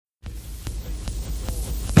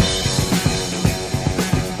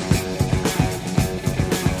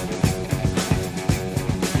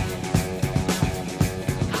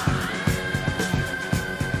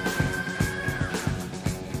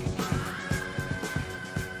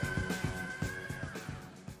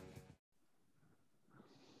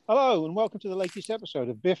Hello, and welcome to the latest episode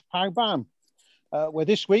of Biff Pow Bam, where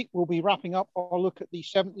this week we'll be wrapping up our look at the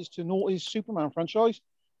 70s to noughties Superman franchise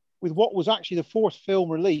with what was actually the fourth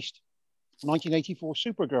film released, 1984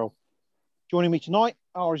 Supergirl. Joining me tonight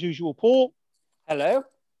are, as usual, Paul. Hello.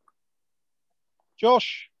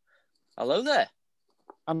 Josh. Hello there.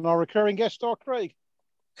 And our recurring guest star, Craig.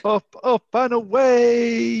 Up, up, and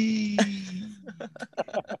away!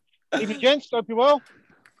 Evening, gents. Hope you're well.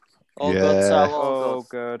 All good, so all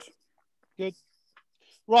good. Good.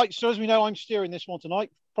 Right, so as we know, I'm steering this one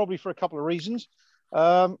tonight, probably for a couple of reasons.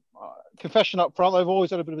 Confession up front, I've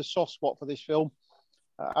always had a bit of a soft spot for this film.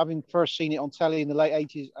 Having first seen it on telly in the late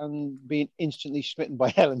 80s and being instantly smitten by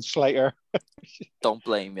Helen Slater. Don't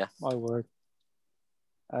blame you. My word.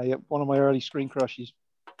 Yeah, one of my early screen crushes.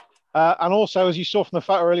 And also, as you saw from the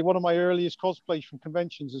photo earlier, one of my earliest cosplays from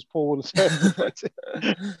conventions, as Paul would have said.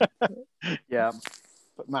 Yeah.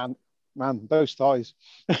 But man, those thighs.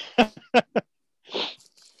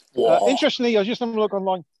 Interestingly, I was just having a look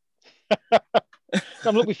online.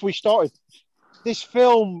 Come look before we started. This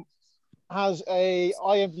film has a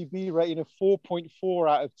IMDb rating of 4.4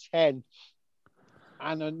 out of 10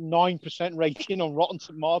 and a 9% rating on Rotten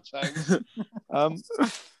Tomatoes.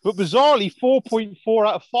 But bizarrely, 4.4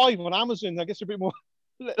 out of 5 on Amazon. I guess a bit more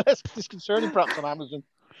less disconcerting, perhaps, on Amazon.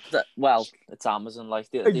 Well, it's Amazon. Like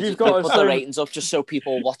they You've just got to put the ratings up just so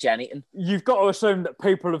people watch anything. You've got to assume that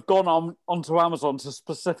people have gone onto Amazon to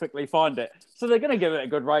specifically find it, so they're going to give it a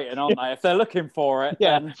good rating, aren't they? If they're looking for it,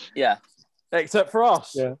 then Yeah. Except for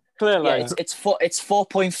us, clearly. Yeah, it's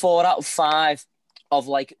 4.4 out of 5 of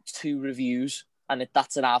like 2 reviews, and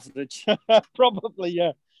that's an average. Probably,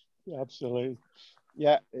 yeah, absolutely.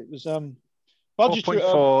 Yeah, it was budget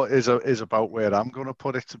 4.4 is about where I'm going to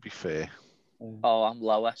put it, to be fair. Oh, I'm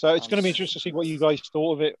lower. So it's going to be interesting to see what you guys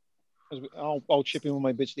thought of it. I'll chip in with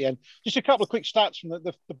my bits at the end. Just a couple of quick stats from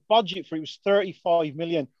the budget for it was 35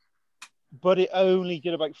 million, but it only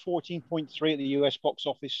did about 14.3 at the US box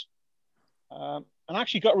office. And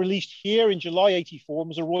actually got released here in July 84 and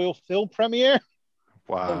was a royal film premiere.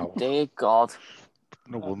 Wow. Oh, dear God.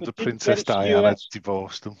 No wonder Princess Diana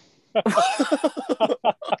divorced him.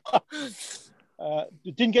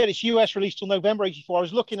 It didn't get its US release till November 84. I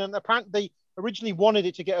was looking, and apparently they originally wanted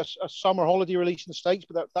it to get a summer holiday release in the States,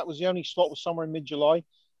 but that was the only slot was somewhere in mid-July.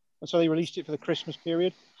 And so they released it for the Christmas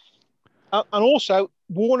period. And also,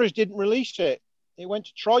 Warner's didn't release it. It went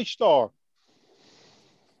to TriStar.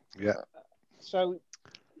 Yeah. So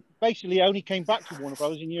basically, it only came back to Warner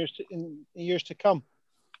Brothers in years to come.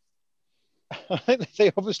 I think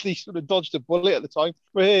they obviously sort of dodged a bullet at the time.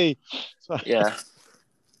 Hey. So, yeah.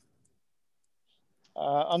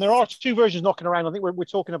 And there are 2 versions knocking around. I think we're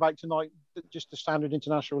talking about tonight just the standard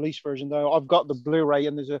international release version, though. I've got the Blu-ray,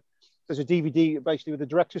 and there's a DVD basically with the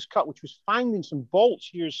director's cut, which was found in some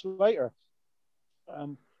vaults years later,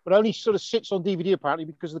 but only sort of sits on DVD apparently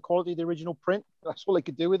because of the quality of the original print. That's all they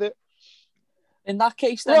could do with it. In that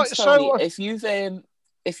case, then, right, Tony, have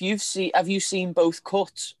you seen both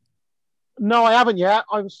cuts? No, I haven't yet.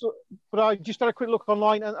 But I just had a quick look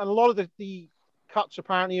online, and a lot of the cuts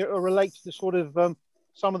apparently are related to sort of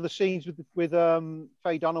some of the scenes with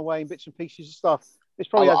Faye Dunaway and bits and pieces of stuff. It's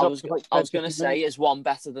probably I was going to say, is one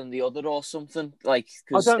better than the other or something? Like,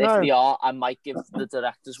 because if they are, I might give the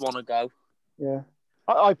directors one a go. Yeah.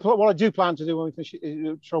 What I do plan to do when we finish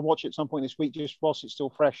is try and watch it at some point this week, just whilst it's still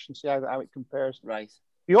fresh, and see how it compares. Right.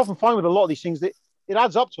 You often find with a lot of these things that it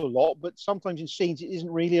adds up to a lot, but sometimes in scenes it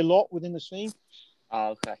isn't really a lot within the scene. Oh,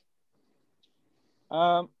 okay.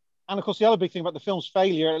 And of course, the other big thing about the film's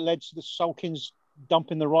failure, it led to the Sulkins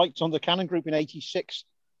dumping the rights on the Cannon Group in '86.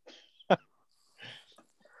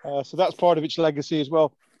 So that's part of its legacy as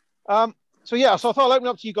well. So I thought I'll open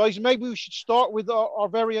up to you guys. Maybe we should start with our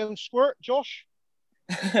very own Squirt, Josh.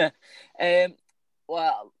 Well,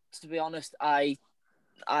 to be honest, I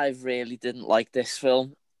really didn't like this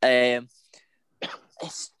film.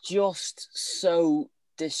 It's just so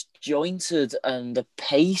disjointed, and the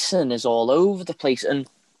pacing is all over the place, and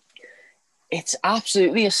it's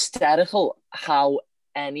absolutely hysterical how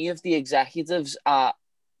any of the executives at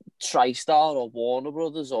TriStar or Warner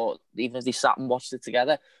Brothers, or even if they sat and watched it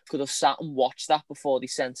together, could have sat and watched that before they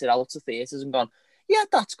sent it out to theatres and gone, yeah,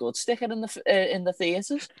 that's good, stick it in the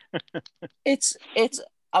theatres. It's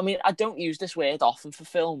I mean, I don't use this word often for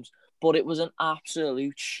films, but it was an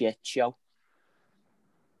absolute shit show.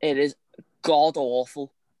 It is god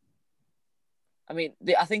awful. I mean,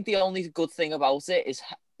 I think the only good thing about it is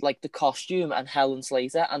like the costume and Helen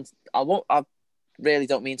Slater, and I really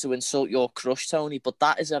don't mean to insult your crush, Tony, but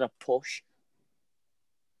that is at a push.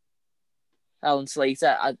 Helen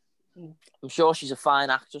Slater, I'm sure she's a fine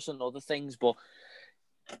actress and other things, but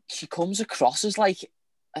she comes across as like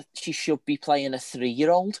she should be playing a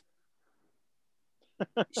 3-year-old.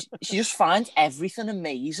 She just finds everything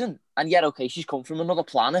amazing. And yet, okay, she's come from another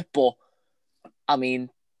planet, but I mean,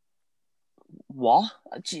 what?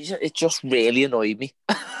 It just really annoyed me.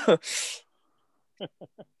 It's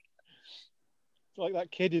like that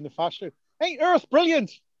kid in the fast food. Ain't Earth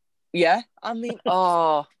brilliant? Yeah, I mean,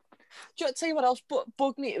 oh. Do you tell you what else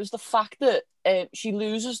bugged me? It was the fact that she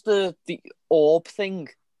loses the orb thing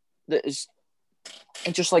that is,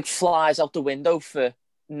 it just like flies out the window for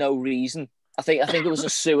no reason. I think it was a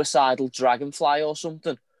suicidal dragonfly or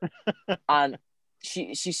something, and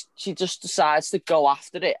she just decides to go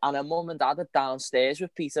after it. And her mum and dad are downstairs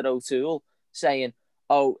with Peter O'Toole saying,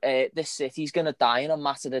 "Oh, this city's gonna die in a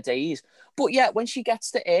matter of days." But yet, when she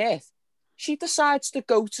gets to Earth, she decides to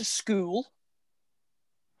go to school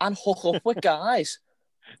and hook up with guys,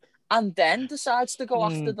 and then decides to go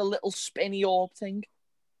after the little spinny orb thing.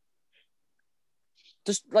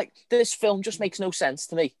 Just like this film just makes no sense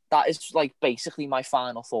to me. That is like basically my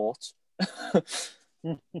final thoughts.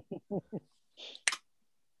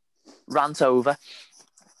 Rant over.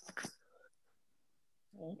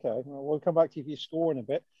 Okay, well, we'll come back to you if you score in a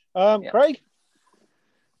bit. Craig?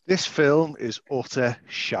 This film is utter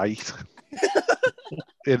shite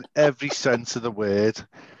in every sense of the word.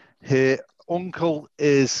 Her uncle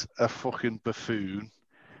is a fucking buffoon.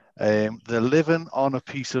 They're living on a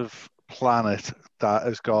piece of planet that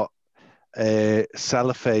has got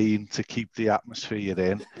cellophane to keep the atmosphere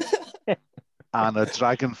in, and a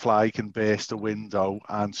dragonfly can burst a window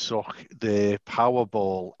and suck the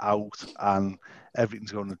Powerball out, and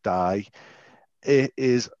everything's going to die. It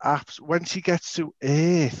is when she gets to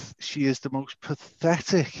Earth, she is the most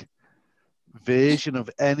pathetic version of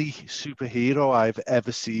any superhero I've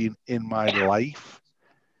ever seen in my life.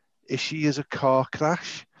 She is a car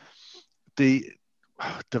crash. The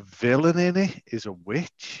villain in it is a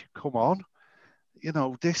witch. Come on. You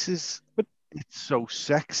know, it's so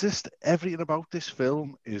sexist. Everything about this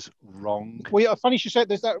film is wrong. Well, yeah, funny she said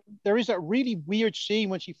there is that really weird scene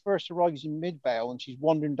when she first arrives in Midvale and she's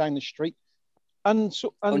wandering down the street. And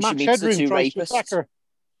Max Headroom tries to attack her.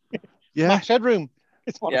 Yeah. Max Headroom.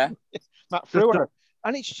 It's Matt Frewer.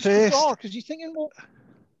 And it's just bizarre because you're thinking, well,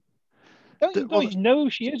 don't you guys know who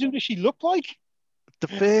she is? Who does she look like?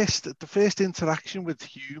 The first interaction with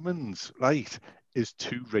humans, right, is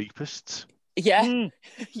 2 rapists. Yeah.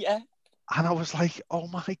 Yeah. And I was like, oh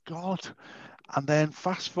my God. And then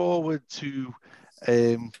fast forward to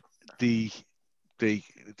the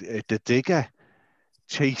digger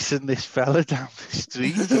chasing this fella down the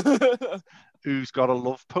street who's got a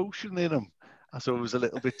love potion in him. And so it was a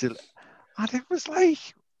little bit and it was like,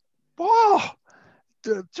 wow,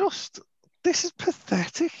 just this is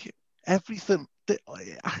pathetic. Everything.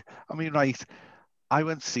 I mean, right, I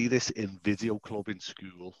went to see this in video club in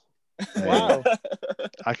school. Wow.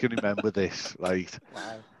 I can remember this, right?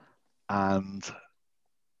 Wow. And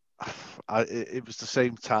it was the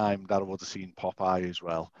same time that I would have seen Popeye as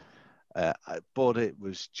well. But it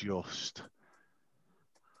was just...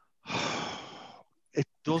 It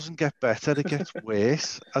doesn't get better. It gets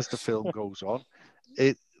worse as the film goes on.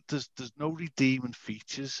 There's no redeeming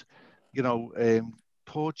features. You know,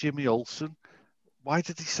 poor Jimmy Olsen. Why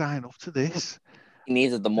did he sign up to this? He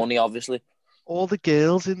needed the money, obviously. All the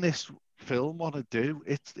girls in this film want to do,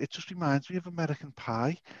 it just reminds me of American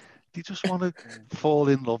Pie. They just want to fall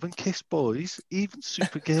in love and kiss boys. Even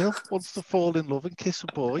Supergirl wants to fall in love and kiss a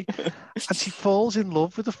boy. And she falls in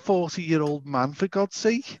love with a 40-year-old man, for God's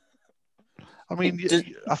sake. I mean,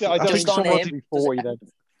 I think somebody...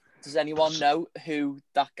 Does anyone know who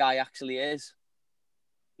that guy actually is?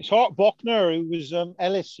 It's Hart Bochner, who was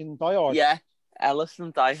Ellis in Die Hard. Yeah, Ellis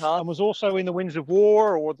from Die Hard. And was also in The Winds of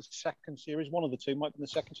War or the second series. One of the two, might be in the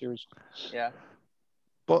second series. Yeah.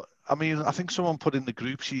 But, I mean, I think someone put in the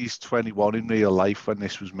group she's 21 in real life when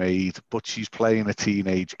this was made, but she's playing a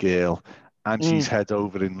teenage girl and she's head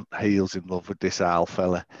over heels in love with this Al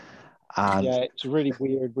fella. And, yeah, it's a really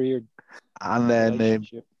weird. And then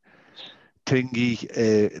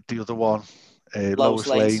Tingy, the other one, Lois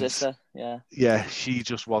Lane's sister, yeah. Yeah, she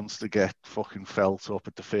just wants to get fucking felt up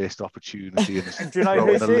at the first opportunity. And do you know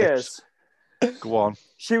who she is? Go on.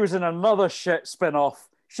 She was in another shit spin-off.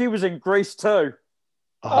 She was in Grease too.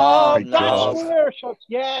 Oh my God.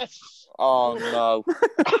 Yes. Oh no.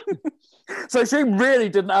 So she really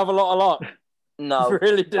didn't have a lot of luck. No,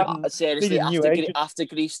 really didn't. Seriously, after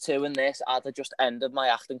Grease 2 and this, I'd have just ended my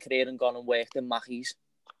acting career and gone and worked in Mackey's.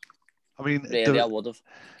 I mean, really, I would have.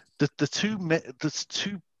 There's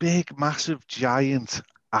two big, massive, giant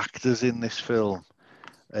actors in this film.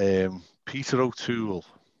 Peter O'Toole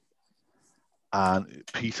and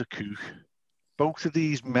Peter Cook. Both of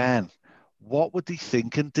these men, what were they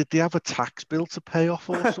thinking? Did they have a tax bill to pay off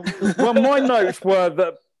or something? Well, my notes were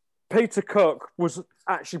that Peter Cook was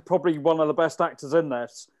actually probably one of the best actors in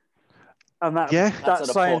this. And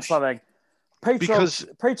that's saying something.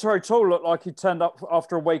 Peter O'Toole looked like he turned up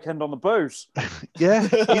after a weekend on the booze. Yeah,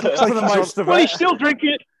 he looks like the most of it. He's still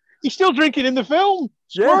drinking. He's still drinking in the film.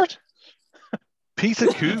 Smart. Yeah. Peter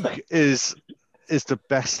Cook is the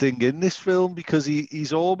best thing in this film because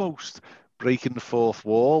he's almost breaking the fourth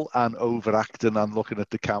wall and overacting and looking at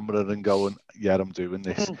the camera and going, "Yeah, I'm doing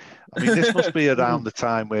this." I mean, this must be around the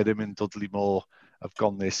time where him and Dudley Moore have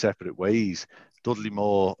gone their separate ways. Dudley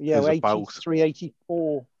Moore is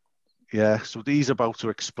 83-84. Yeah, so he's about to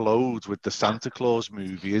explode with the Santa Claus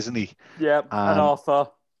movie, isn't he? Yeah, and Arthur.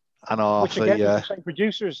 Which again is the same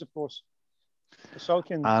producers, of course.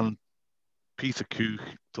 And Peter Cook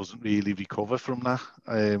doesn't really recover from that,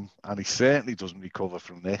 and he certainly doesn't recover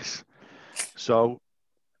from this. So,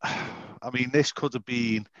 I mean, this could have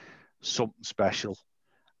been something special.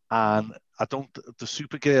 And the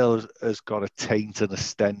Supergirl has got a taint and a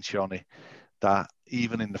stench on it that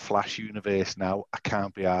even in the Flash universe now, I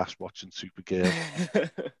can't be arsed watching Supergirl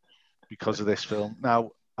because of this film.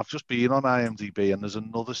 Now, I've just been on IMDb and there's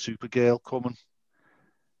another Supergirl coming,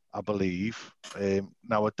 I believe.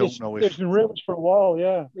 Now, I don't know if... There's been rumours for a while,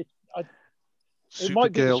 yeah. It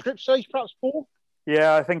might be the script stage, perhaps, Paul?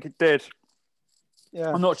 Yeah, I think it did.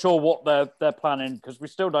 Yeah. I'm not sure what they're planning because we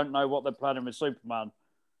still don't know what they're planning with Superman.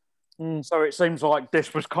 So it seems like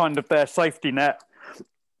this was kind of their safety net.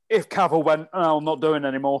 If Cavill went, "Oh, I'm not doing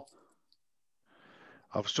anymore."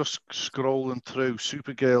 I was just scrolling through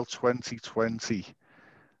Supergirl 2020.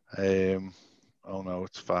 Oh no,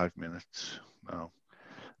 it's 5 minutes. No.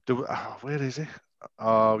 Where is it?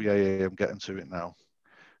 Oh, yeah, I'm getting to it now.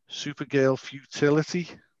 Supergirl Futility.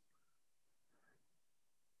 Have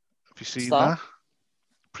you seen that?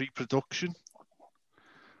 Pre-production.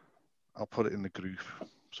 I'll put it in the group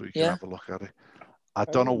so you can have a look at it. I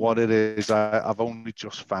don't know what it is. I've only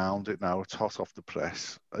just found it now. It's hot off the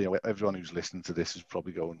press. You know, everyone who's listening to this is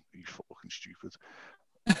probably going, "You fucking stupid."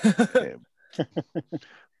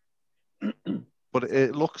 But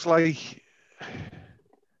it looks like...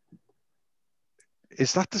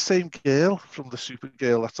 Is that the same girl from the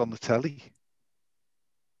Supergirl that's on the telly?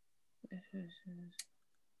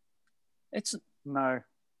 It's... No.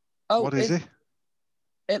 Oh, what is it?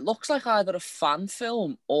 It looks like either a fan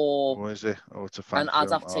film or... What is it? Oh, it's a fan an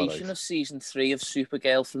film. adaptation of season 3 of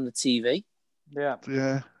Supergirl from the TV. Yeah.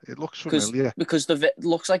 Yeah, it looks familiar. Because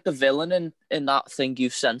looks like the villain in that thing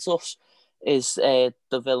you've sent us is the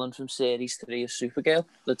villain from series 3 of Supergirl,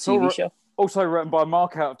 the TV show. Also written by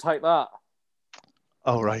Mark Out, Take That.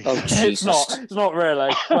 Oh, right. Oh, Jesus. It's not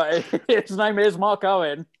really, but his name is Mark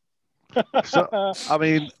Owen. So, I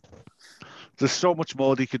mean, there's so much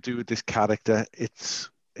more they could do with this character. It's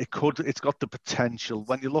got the potential.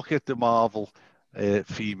 When you look at the Marvel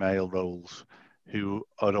female roles, who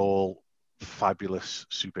are all fabulous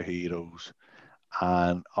superheroes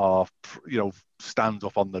and are, stand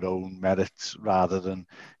up on their own merits rather than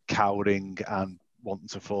cowering and wanting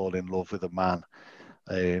to fall in love with a man.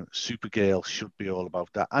 Supergirl should be all about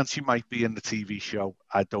that, and she might be in the TV show.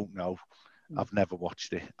 I don't know. I've never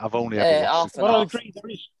watched it. I've only ever watched it. Well, I agree.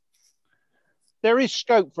 There is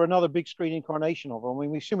scope for another big screen incarnation of her. I mean,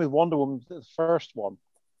 we've seen with Wonder Woman, the first one,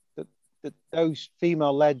 that those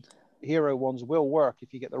female-led hero ones will work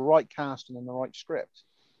if you get the right casting and the right script.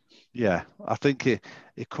 Yeah, I think it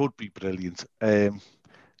could be brilliant.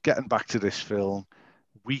 Getting back to this film,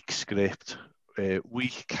 weak script,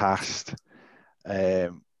 weak cast,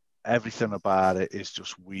 everything about it is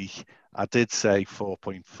just weak. I did say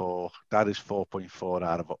 4.4. That is 4.4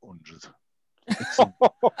 out of 100. It's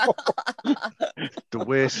the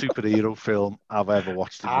worst superhero film I've ever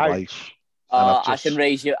watched in my life. I can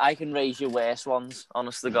raise your worst ones,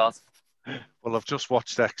 honest to God. Well, I've just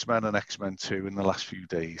watched X-Men and X-Men 2 in the last few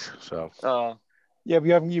days, so. Yeah, but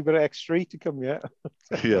you haven't got X3 to come yet.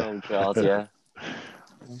 Yeah. Oh God, yeah.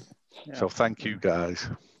 So thank you guys.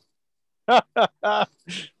 Oh,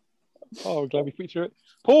 glad we put through it.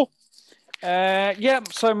 Paul?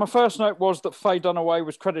 So my first note was that Faye Dunaway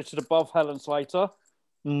was credited above Helen Slater,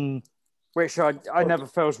 which I never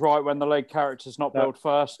feels right when the lead character's not billed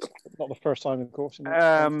first. Not the first time, of course.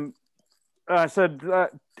 I said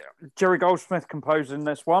Jerry Goldsmith composing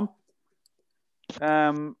this one.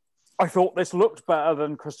 I thought this looked better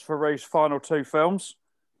than Christopher Reeve's final two films.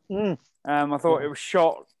 I thought it was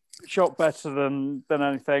shot better than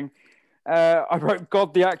anything. I wrote,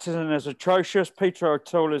 God, the acting is atrocious. Peter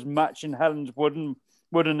O'Toole is matching Helen's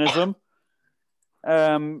woodenism.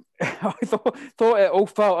 I thought it all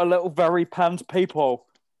felt a little very Pan's People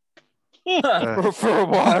for a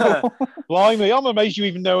while. Blimey, I'm amazed you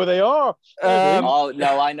even know where they are. Oh,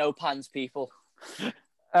 no, I know Pan's People.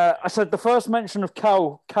 I said the first mention of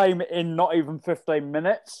Cal came in not even 15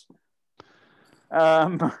 minutes.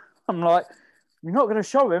 I'm like, you're not going to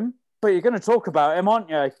show him, but you're going to talk about him, aren't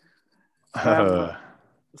you?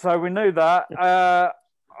 So we knew that.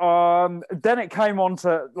 Then it came on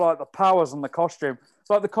to like the powers and the costume.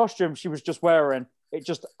 Like the costume she was just wearing, it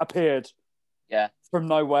just appeared. Yeah. From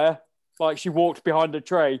nowhere. Like she walked behind a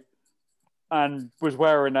tree and was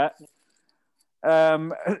wearing it.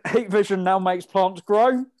 Heat vision now makes plants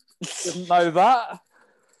grow. Didn't know that.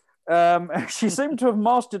 She seemed to have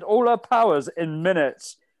mastered all her powers in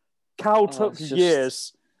minutes. Cal took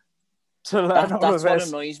years to learn all of this. That's what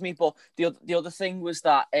annoys me. But the other thing was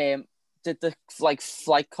that did the flight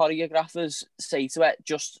choreographers say to it,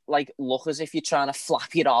 just like look as if you're trying to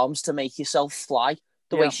flap your arms to make yourself fly?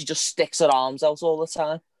 The way she just sticks her arms out all the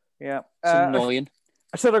time. Yeah, it's annoying.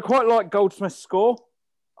 I said I quite like Goldsmith's score.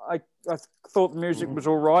 I thought the music was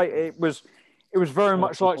all right. It was very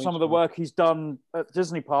much like some of the work he's done at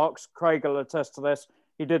Disney parks. Craig will attest to this.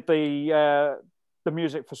 He did the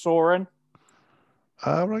music for Soarin'.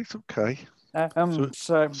 Right, okay.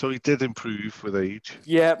 So he did improve with age.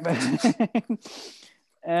 Yeah.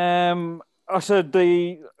 I said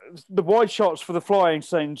the wide shots for the flying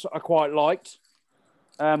scenes I quite liked.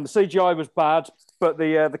 The CGI was bad, but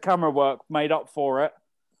the camera work made up for it.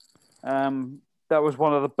 That was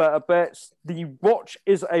one of the better bits. The watch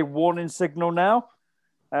is a warning signal now,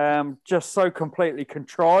 just so completely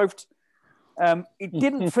contrived. It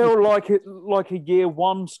didn't feel like a year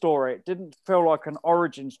one story. It didn't feel like an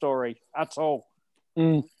origin story at all.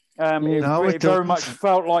 It very much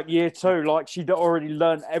felt like year two, like she'd already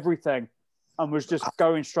learned everything and was just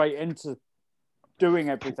going straight into doing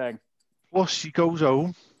everything. Plus, she goes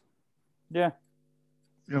home. Yeah.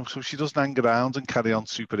 So she doesn't hang around and carry on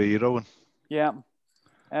superheroing. Yeah.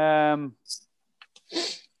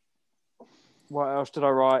 What else did I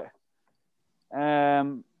write?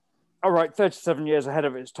 I wrote 37 years ahead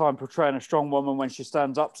of its time, portraying a strong woman when she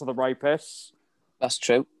stands up to the rapists. That's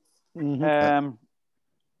true. Mm-hmm.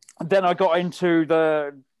 Then I got into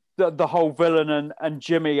the whole villain and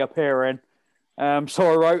Jimmy appearing. So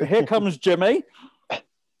I wrote, "Here comes Jimmy."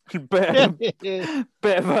 bit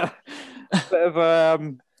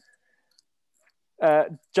of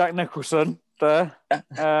Jack Nicholson there.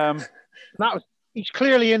 He's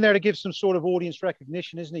clearly in there to give some sort of audience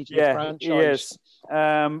recognition, isn't he? To the franchise. He is.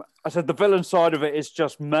 I said the villain side of it is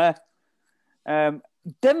just meh. Then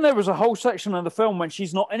there was a whole section of the film when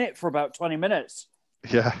she's not in it for about 20 minutes.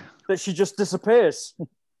 Yeah. That she just disappears.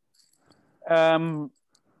 The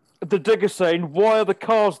digger scene, why are the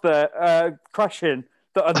cars there crashing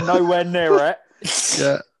that are nowhere near it?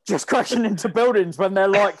 Yeah. Just crashing into buildings when they're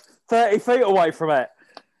like 30 feet away from it.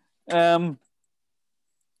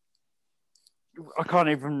 I can't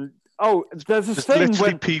even... Oh, there's a scene literally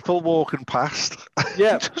when people walking past.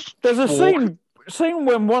 Yeah. There's a scene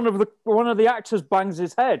when one of the actors bangs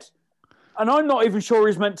his head. And I'm not even sure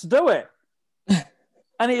he's meant to do it.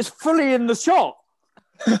 And it's fully in the shot.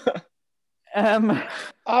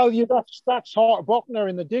 Oh, yeah, that's Hart Bochner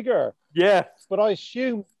in The Digger. Yeah. But I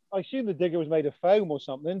assume The Digger was made of foam or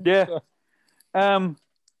something. Yeah. So.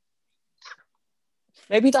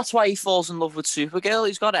 Maybe that's why he falls in love with Supergirl.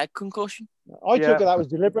 He's got head concussion. I took it that was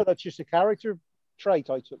deliberate. That's just a character trait.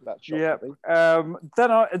 I took that shot. Yeah.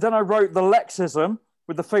 Then I wrote the Lexism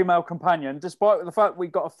with the female companion. Despite the fact we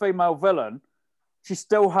got a female villain, she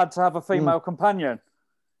still had to have a female companion.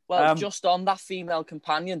 Well, just on that female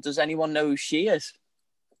companion, does anyone know who she is?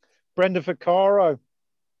 Brenda Vaccaro.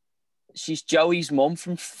 She's Joey's mum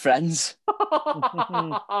from Friends.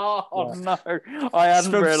 Oh no, I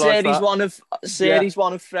hadn't realised that. Series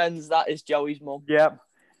one of Friends. That is Joey's mum. Yeah.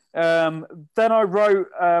 Then I wrote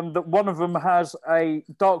that one of them has a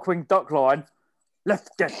Darkwing Duck line. Let's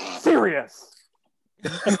get serious.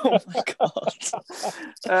 Oh my god.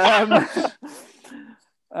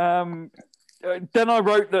 Then I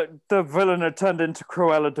wrote that the villain had turned into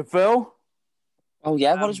Cruella de Vil. Oh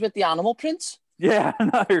yeah, what is with the animal prints? Yeah, I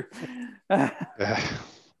know.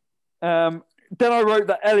 Then I wrote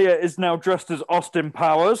that Elliot is now dressed as Austin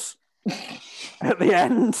Powers at the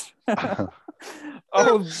end. The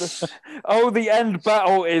end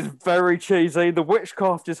battle is very cheesy. The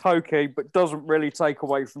witchcraft is hokey, but doesn't really take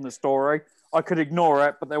away from the story. I could ignore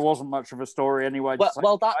it, but there wasn't much of a story anyway.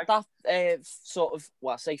 Well, that sort of,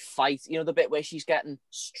 fight, the bit where she's getting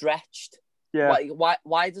stretched. Yeah.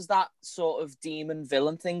 Why does that sort of demon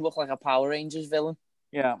villain thing look like a Power Rangers villain?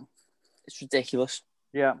 Yeah. It's ridiculous.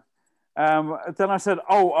 Yeah. Then I said,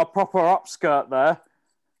 a proper upskirt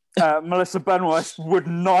there. Melissa Benoist would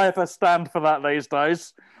never stand for that these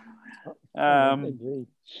days.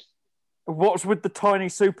 What's with the tiny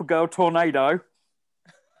Supergirl tornado?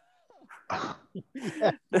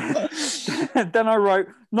 Then I wrote,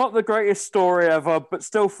 not the greatest story ever, but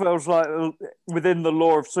still feels like within the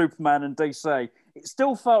lore of Superman and DC. It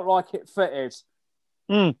still felt like it fitted.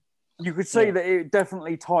 You could see that it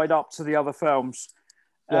definitely tied up to the other films.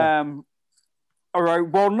 I wrote,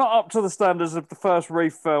 while not up to the standards of the first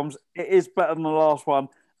Reeve films, it is better than the last one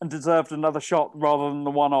and deserved another shot rather than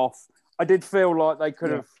the one-off. I did feel like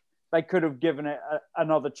they could have given it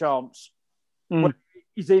another chance. When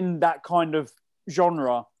it's in that kind of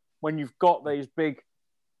genre, when you've got these big,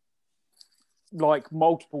 like,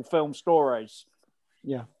 multiple film stories,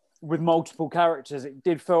 with multiple characters, it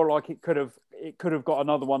did feel like it could have got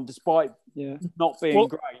another one, despite not being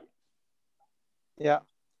great. Yeah,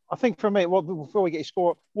 I think for me, before we get a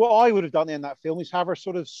score, what I would have done in that film is have her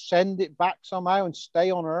sort of send it back somehow and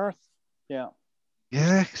stay on Earth. Yeah,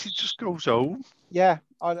 because it just goes home. Yeah,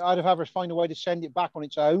 I'd have her find a way to send it back on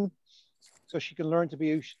its own, so she can learn to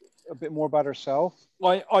be a bit more about herself.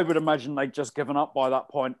 I would imagine they'd just given up by that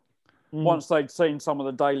point. Once they'd seen some of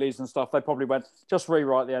the dailies and stuff, they probably went, just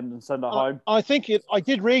rewrite the end and send it home. I think I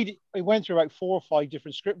did read it went through about 4 or 5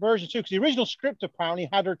 different script versions too, because the original script apparently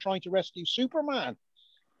had her trying to rescue Superman,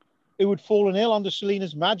 who had fallen ill under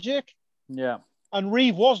Selina's magic. Yeah. And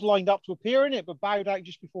Reeve was lined up to appear in it, but bowed out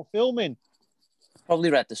just before filming.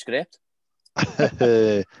 Probably read the script. And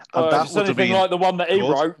that if it's anything like the one that he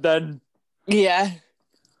wrote, then... Yeah.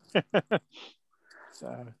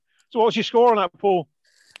 So what's your score on that, Paul?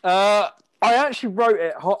 I actually wrote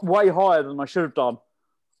it way higher than I should have done.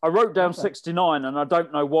 I wrote down 69, and I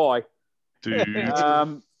don't know why. Dude.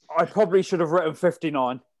 I probably should have written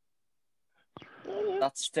 59.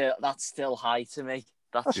 That's still high to me.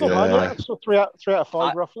 That's not bad. Yeah. That's 3 out of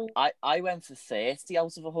 5, roughly. I went for 30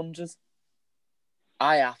 out of 100.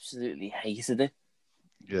 I absolutely hated it.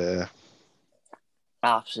 Yeah.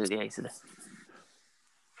 Absolutely hated it.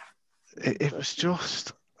 It was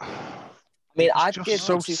just... I mean, I'd give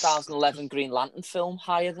the 2011 Green Lantern film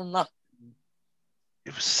higher than that.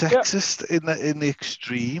 It was sexist in the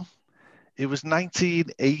extreme. It was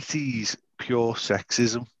 1980s pure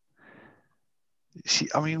sexism.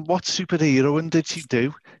 What superheroine did she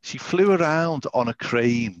do? She flew around on a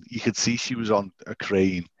crane. You could see she was on a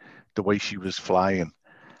crane, the way she was flying.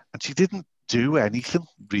 And she didn't do anything,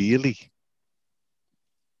 really.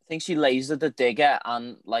 I think she lasered the digger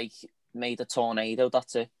and, made a tornado,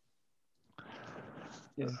 that's it.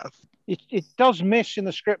 Yeah. It does miss in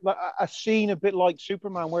the script a scene a bit like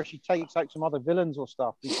Superman where she takes out some other villains or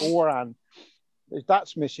stuff beforehand.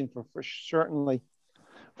 That's missing for certainly.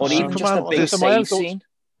 Or even just a big save scene.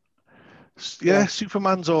 Yeah,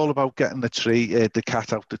 Superman's all about getting the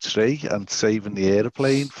cat out the tree and saving the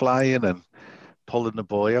airplane flying and pulling the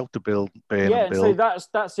boy out to burn and build. See,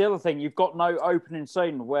 that's the other thing. You've got no opening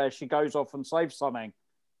scene where she goes off and saves something.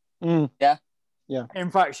 Yeah.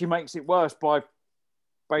 In fact, she makes it worse by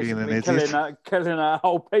basically killing her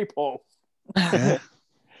whole people. Yeah.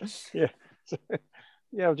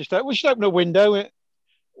 Yeah. We should open a window.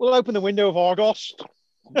 We'll open the window of Argos.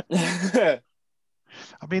 Where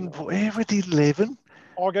were they living?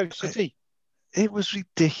 Argo City. It was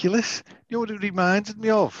ridiculous. You know what it reminded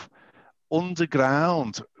me of?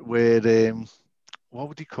 Underground, where what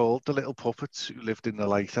would he call the little puppets who lived in the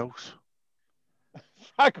lighthouse?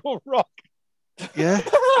 Fraggle Rock. Yeah.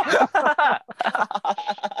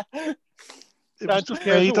 It was just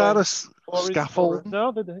made out of scaffolding.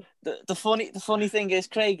 No, did they? The funny thing is,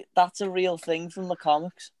 Craig, that's a real thing from the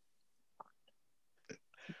comics.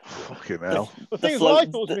 Fucking hell. The thing is, what I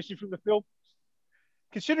thought was missing from the film,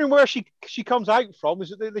 considering where she comes out from, is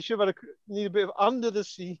that they should have need a bit of under the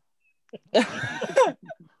sea.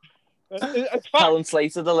 Helen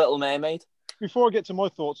Slater, the Little Mermaid. Before I get to my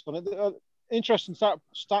thoughts on it, interesting fact.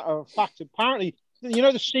 Apparently,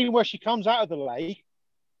 the scene where she comes out of the lake.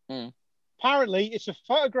 Apparently, it's a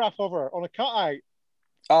photograph of her on a cutout.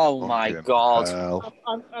 Oh my God!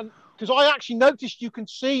 And because I actually noticed, you can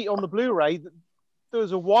see on the Blu-ray that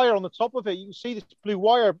there's a wire on the top of it. You can see this blue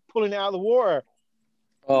wire pulling it out of the water.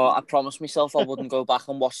 Oh, I promised myself I wouldn't go back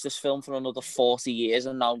and watch this film for another 40 years,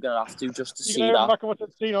 and now I'm going to have to just to see that. Go back and watch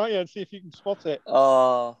that scene, aren't you, and see if you can spot it.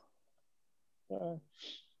 Oh.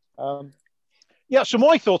 So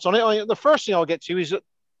my thoughts on it, the first thing I'll get to is that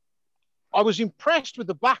I was impressed with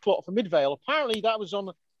the backlot for Midvale. Apparently that was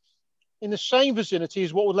in the same vicinity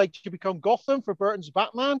as what would later become Gotham for Burton's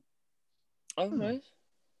Batman. Oh, nice.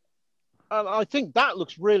 And I think that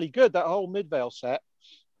looks really good, that whole Midvale set.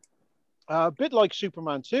 A bit like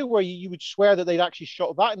Superman 2, where you would swear that they'd actually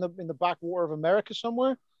shot that in the backwater of America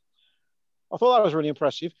somewhere. I thought that was really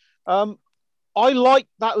impressive. I like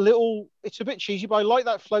that little, it's a bit cheesy, but I like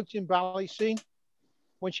that floating ballet scene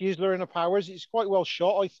when she is learning her powers. It's quite well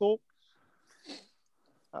shot, I thought.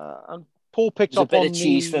 And Paul picked up on a bit of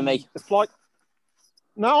cheese for me. The flight.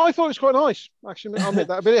 No, I thought it was quite nice. Actually, I'll admit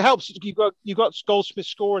that. But it helps. You got Goldsmith's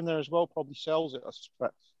score in there as well. Probably sells it, I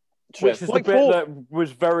suspect. Which is the bit that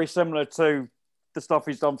was very similar to the stuff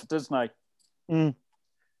he's done for Disney.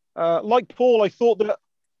 Like Paul, I thought that,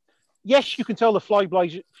 yes, you can tell the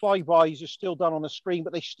flybys are still done on the screen,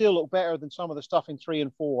 but they still look better than some of the stuff in 3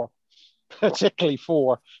 and 4, particularly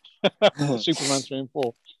 4, Superman 3 and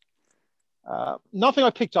 4. Nothing I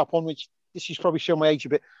picked up on, which this is probably showing my age a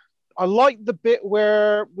bit. I like the bit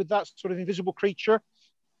where, with that sort of invisible creature,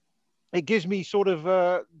 it gives me sort of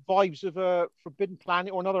vibes of a Forbidden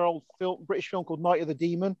Planet or another old British film called Night of the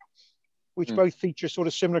Demon, which both feature sort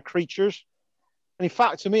of similar creatures. And in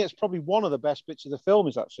fact, to me, it's probably one of the best bits of the film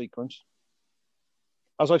is that sequence.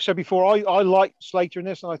 As I've said before, I like Slater in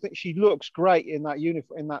this, and I think she looks great in that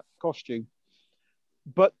uniform, in that costume.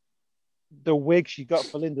 But the wig she got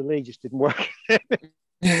for Linda Lee just didn't work.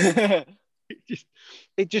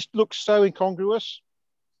 It just looks so incongruous.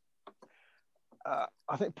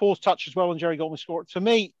 I think Paul's touch as well on Jerry Goldsmith's score. To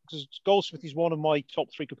me, because Goldsmith is one of my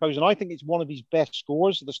top 3 composers, and I think it's one of his best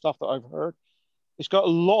scores of the stuff that I've heard. It's got a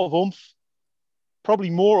lot of oomph, probably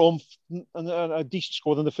more oomph and a decent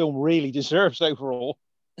score than the film really deserves overall.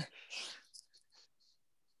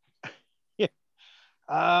 Yeah.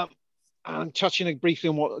 And touching briefly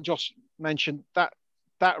on what Josh mentioned, that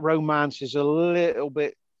romance is a little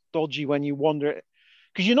bit dodgy when you wonder,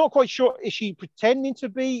 because you're not quite sure, is she pretending to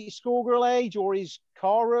be schoolgirl age or is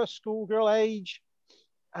Kara schoolgirl age?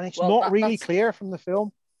 And it's not really clear from the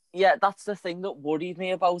film. Yeah, that's the thing that worried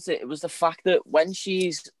me about it. It was the fact that when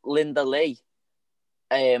she's Linda Lee,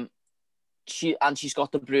 she's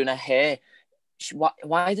got the brunette hair,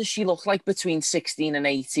 why does she look like between 16 and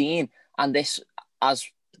 18? And this, as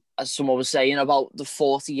someone was saying about the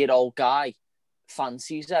 40-year-old guy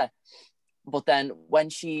fancies her. But then when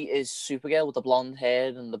she is Supergirl with the blonde hair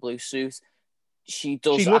and the blue suit, she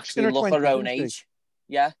actually look her own age.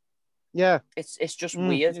 Yeah. Yeah. It's just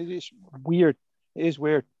weird. It's weird. It is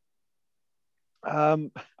weird. Now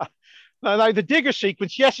the digger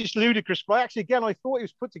sequence, yes, it's ludicrous, but actually, again, I thought it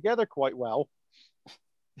was put together quite well.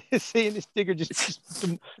 Seeing this digger just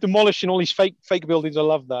demolishing all these fake buildings, I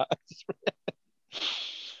love that.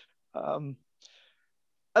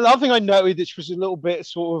 Another thing I noted, which was a little bit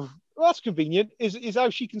sort of, well, that's convenient, is how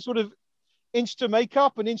she can sort of insta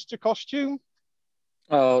makeup and insta costume.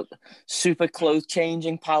 Oh, super clothes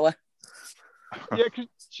changing power. Yeah, because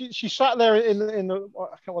she sat there in the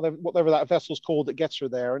I can't whatever that vessel's called that gets her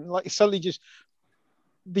there, and like suddenly just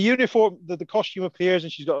the uniform, the costume appears,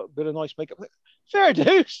 and she's got a bit of nice makeup. Fair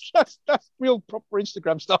dues, that's real proper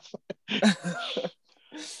Instagram stuff.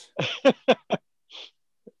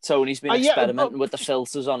 Tony's been experimenting with the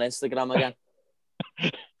filters on Instagram again.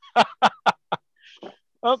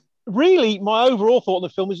 Really, my overall thought on the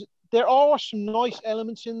film is there are some nice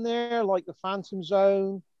elements in there, like the Phantom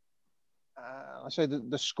Zone. I say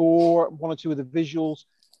the score, one or two of the visuals,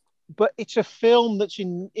 but it's a film that's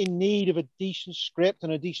in need of a decent script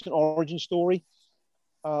and a decent origin story.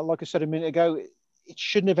 Like I said a minute ago, it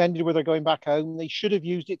shouldn't have ended with her going back home. They should have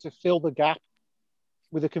used it to fill the gap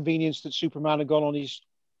with the convenience that Superman had gone on his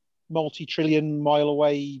multi-trillion mile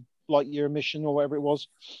away light year mission or whatever it was,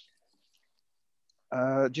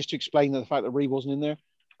 just to explain the fact that Reeve wasn't in there.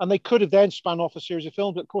 And they could have then spun off a series of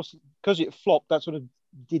films, but of course, because it flopped, that sort of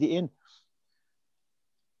did it in.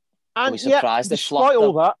 And surprised despite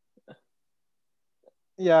all that,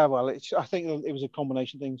 yeah, well, I think it was a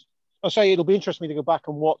combination of things. I'll say it'll be interesting to go back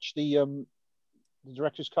and watch the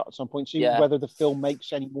director's cut at some point, see whether the film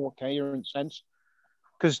makes any more coherent sense.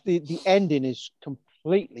 Because the ending is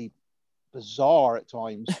completely bizarre at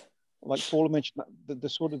times. Like Paula mentioned, the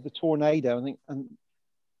sort of the tornado, I think, and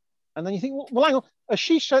then you think, well, hang on, has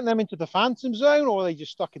she sent them into the Phantom Zone, or are they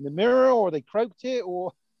just stuck in the mirror, or are they croaked it,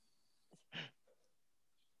 or?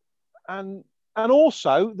 And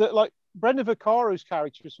also that, like, Brendan Vaccaro's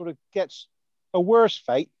character sort of gets a worse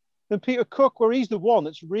fate than Peter Cook, where he's the one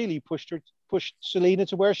that's really pushed Selina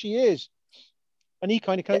to where she is, and he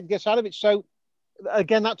kind of gets out of it. So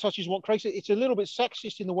again, that touches what Craig said. It's a little bit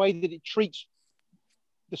sexist in the way that it treats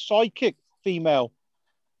the sidekick female,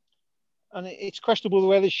 and it's questionable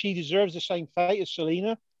whether she deserves the same fate as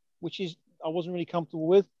Selina, which is I wasn't really comfortable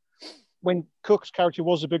with when Cook's character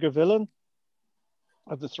was a bigger villain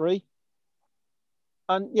of the three.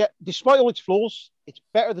 And yet, despite all its flaws, it's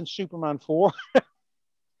better than Superman 4.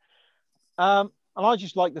 And I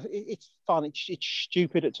just like it's fun. It's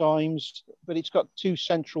stupid at times, but it's got two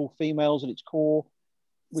central females at its core,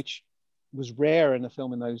 which was rare in a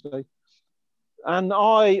film in those days. And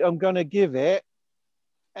I am going to give it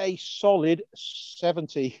a solid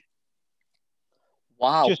 70.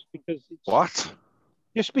 Wow. Just because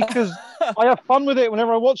Just because I have fun with it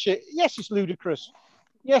whenever I watch it. Yes, it's ludicrous.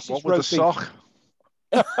 Yes, it's what with the sock.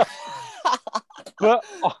 But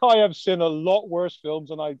I have seen a lot worse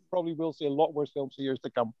films, and I probably will see a lot worse films for years to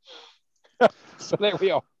come. So there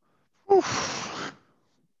we are. Oof.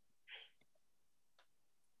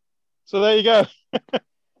 So there you go.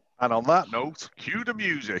 And on that note, cue the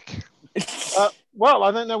music. Well,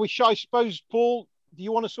 I don't know. I suppose, Paul, do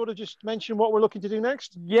you want to sort of just mention what we're looking to do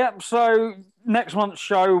next? Yep. So next month's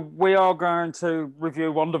show, we are going to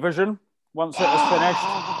review WandaVision once it is finished.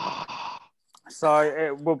 So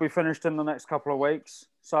it will be finished in the next couple of weeks.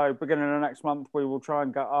 So beginning of next month, we will try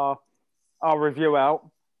and get our review out.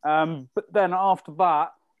 But then after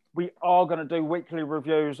that, we are going to do weekly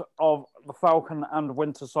reviews of The Falcon and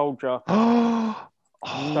Winter Soldier.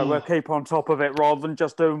 So we'll keep on top of it rather than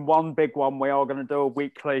just doing one big one. We are going to do a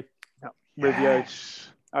weekly review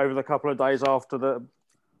over the couple of days after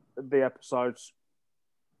the episodes,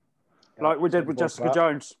 like we did with Jessica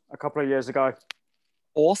Jones a couple of years ago.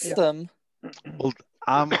 Awesome. Well,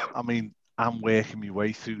 I'm working my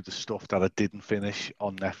way through the stuff that I didn't finish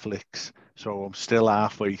on Netflix, so I'm still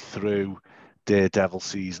halfway through Daredevil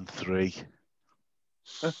season 3.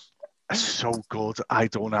 So good. I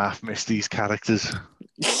don't half miss these characters.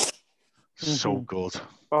 So good.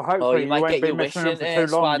 Well, hopefully you might won't get be your missing wish them in for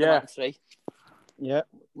too long. Spider-Man 3. Yeah,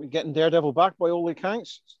 we're getting Daredevil back by all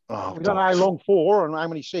accounts. Oh, we don't know how long for and how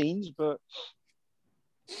many scenes, but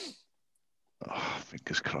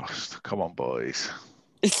fingers crossed. Come on, boys.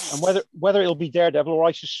 And whether it'll be Daredevil or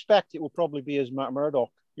I suspect it will probably be as Matt Murdock.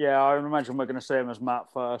 Yeah, I imagine we're going to see him as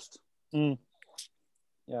Matt first.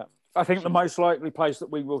 Yeah. I think the most likely place that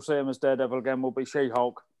we will see him as Daredevil again will be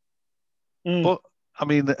She-Hulk. But, I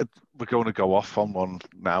mean, we're going to go off on one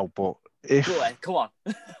now, but if... Go ahead, come on.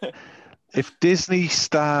 If Disney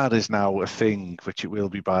Star is now a thing, which it will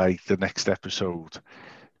be by the next episode,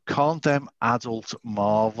 can't them adult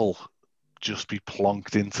Marvel just be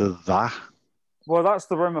plonked into that? Well, that's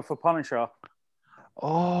the rumour for Punisher.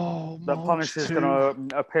 Oh, that Punisher's going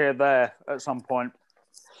to appear there at some point.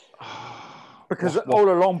 Because all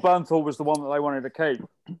along, Bernthal was the one that they wanted to keep,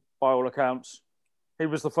 by all accounts. He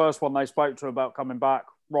was the first one they spoke to about coming back,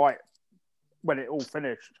 right when it all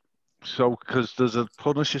finished. So, because there's a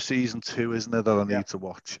Punisher season 2, isn't there, that I need to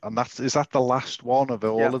watch? And is that the last one of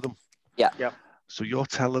all of them? Yeah. So you're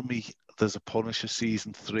telling me there's a Punisher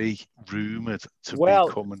season 3 rumoured to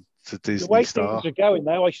be coming to Disney the way Star? Things are going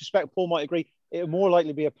now, I suspect Paul might agree, it would more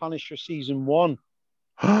likely be a Punisher season 1.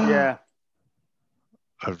 Yeah.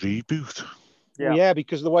 A reboot? Yeah,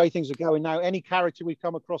 because the way things are going now, any character we've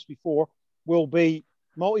come across before will be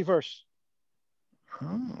multiverse.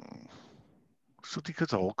 Oh. So they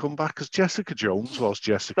could all come back, because Jessica Jones was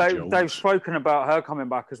Jessica Jones. They've spoken about her coming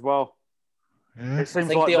back as well. Yeah. It seems I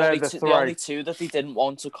think like the only two that they didn't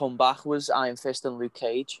want to come back was Iron Fist and Luke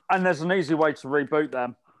Cage. And there's an easy way to reboot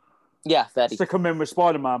them. Yeah, very. Stick them in with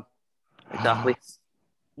Spider-Man. Exactly.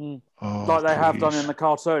 Like they have done in the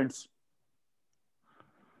cartoons.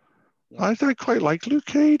 I quite like Luke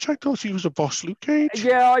Cage. I thought he was a boss, Luke Cage.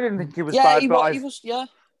 Yeah, I didn't think he was bad. He was.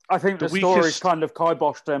 I think the story's kind of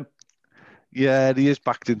kiboshed him. Yeah, he is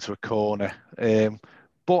backed into a corner.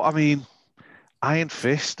 But, I mean, Iron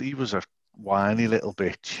Fist, he was a whiny little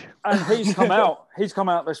bitch. And he's come out. He's come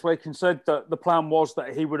out this week and said that the plan was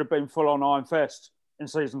that he would have been full on Iron Fist in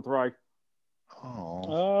season 3.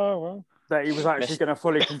 Oh, well. That he was actually going to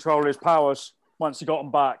fully control his powers once he got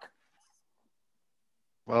them back.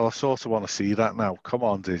 Well, I sort of want to see that now. Come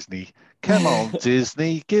on, Disney. Come on,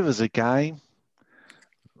 Disney. Give us a game.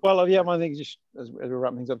 Well, yeah, my thing is just, as we're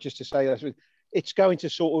wrapping things up, just to say that it's going to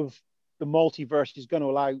sort of, the multiverse is going to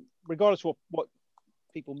allow, regardless of what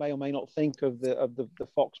people may or may not think of the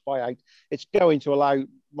Fox buyout, it's going to allow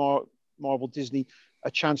Marvel Disney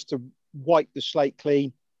a chance to wipe the slate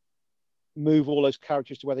clean, move all those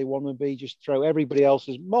characters to where they want them to be, just throw everybody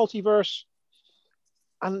else's multiverse.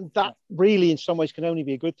 And that really, in some ways, can only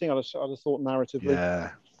be a good thing, I'd have thought, narratively.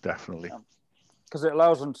 Yeah, definitely. Because it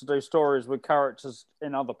allows them to do stories with characters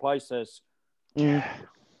in other places. Yeah.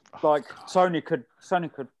 Like Sony could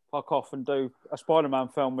fuck off and do a Spider-Man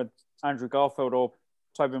film with Andrew Garfield or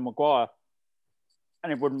Tobey Maguire,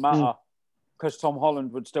 and it wouldn't matter because Tom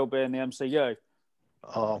Holland would still be in the MCU.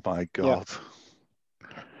 Oh my God.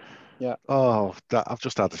 Yeah. Oh, I've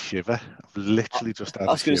just had a shiver. I've literally just had a shiver.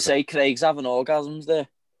 I was going to say, Craig's having orgasms there.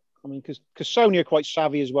 I mean, because Sony are quite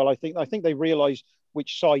savvy as well. I think they realise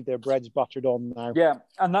which side their bread's buttered on now. Yeah,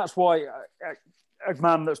 and that's why a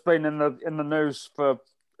man that's been in the news for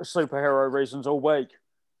superhero reasons all week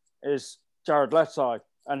is Jared Leto,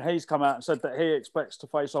 and he's come out and said that he expects to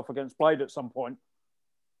face off against Blade at some point.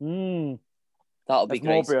 That'll be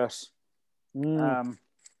great. Morbius.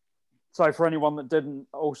 So for anyone that didn't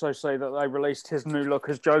also see that they released his new look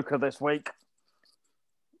as Joker this week.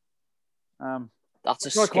 That's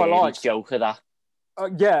a scary Joker, that.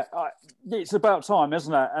 It's about time,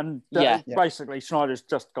 isn't it? And basically, Snyder's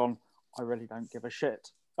just gone, I really don't give a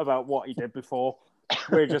shit about what he did before.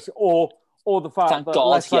 We're just, or the fact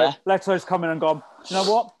that Leto's come in and gone, you know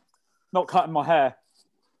what? Not cutting my hair.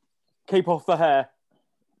 Keep off the hair.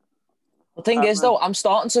 The thing is, though, I'm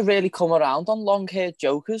starting to really come around on long-haired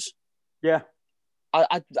Jokers. Yeah.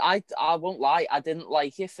 I won't lie, I didn't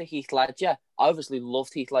like it for Heath Ledger. I obviously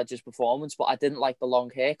loved Heath Ledger's performance, but I didn't like the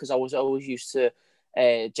long hair because I was always used to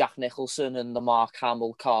Jack Nicholson and the Mark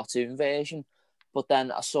Hamill cartoon version. But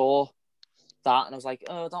then I saw that and I was like,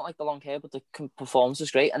 oh, I don't like the long hair, but the performance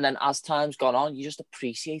is great. And then as time's gone on, you just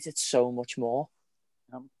appreciate it so much more.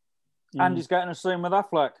 And he's getting a scene with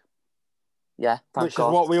Affleck. Yeah, which is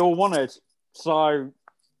what we all wanted. So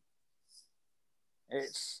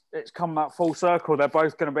it's come that full circle. They're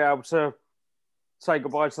both going to be able to say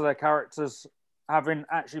goodbye to their characters having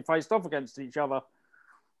actually faced off against each other.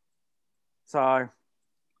 So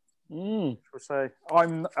we'll see.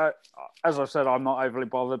 I'm, as I said, I'm not overly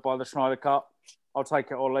bothered by the Snyder Cut. I'll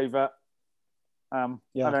take it or leave it. I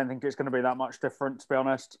don't think it's going to be that much different, to be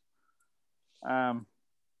honest.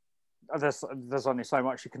 There's only so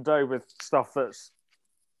much you can do with stuff that's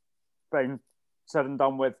been said and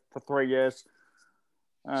done with for 3 years.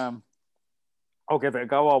 I'll give it a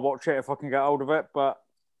go. I'll watch it if I can get hold of it. But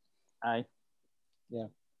hey,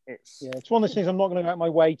 it's one of those things I'm not going to go out my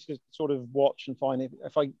way to sort of watch and find it.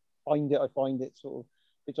 If I find it, I find it sort of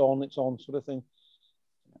it's on sort of thing.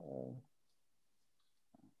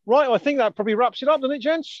 Right, well, I think that probably wraps it up, doesn't it,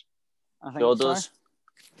 gents? I think it does.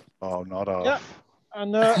 Oh, not off. Yeah,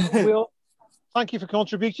 and we'll thank you for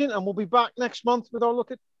contributing, and we'll be back next month with our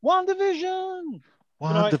look at WandaVision.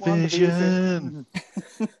 WandaVision.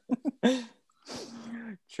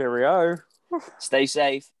 Cheerio. Stay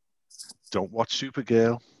safe. Don't watch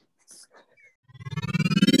Supergirl.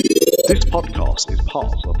 This podcast is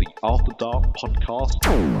part of the After Dark Podcast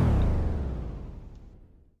Network.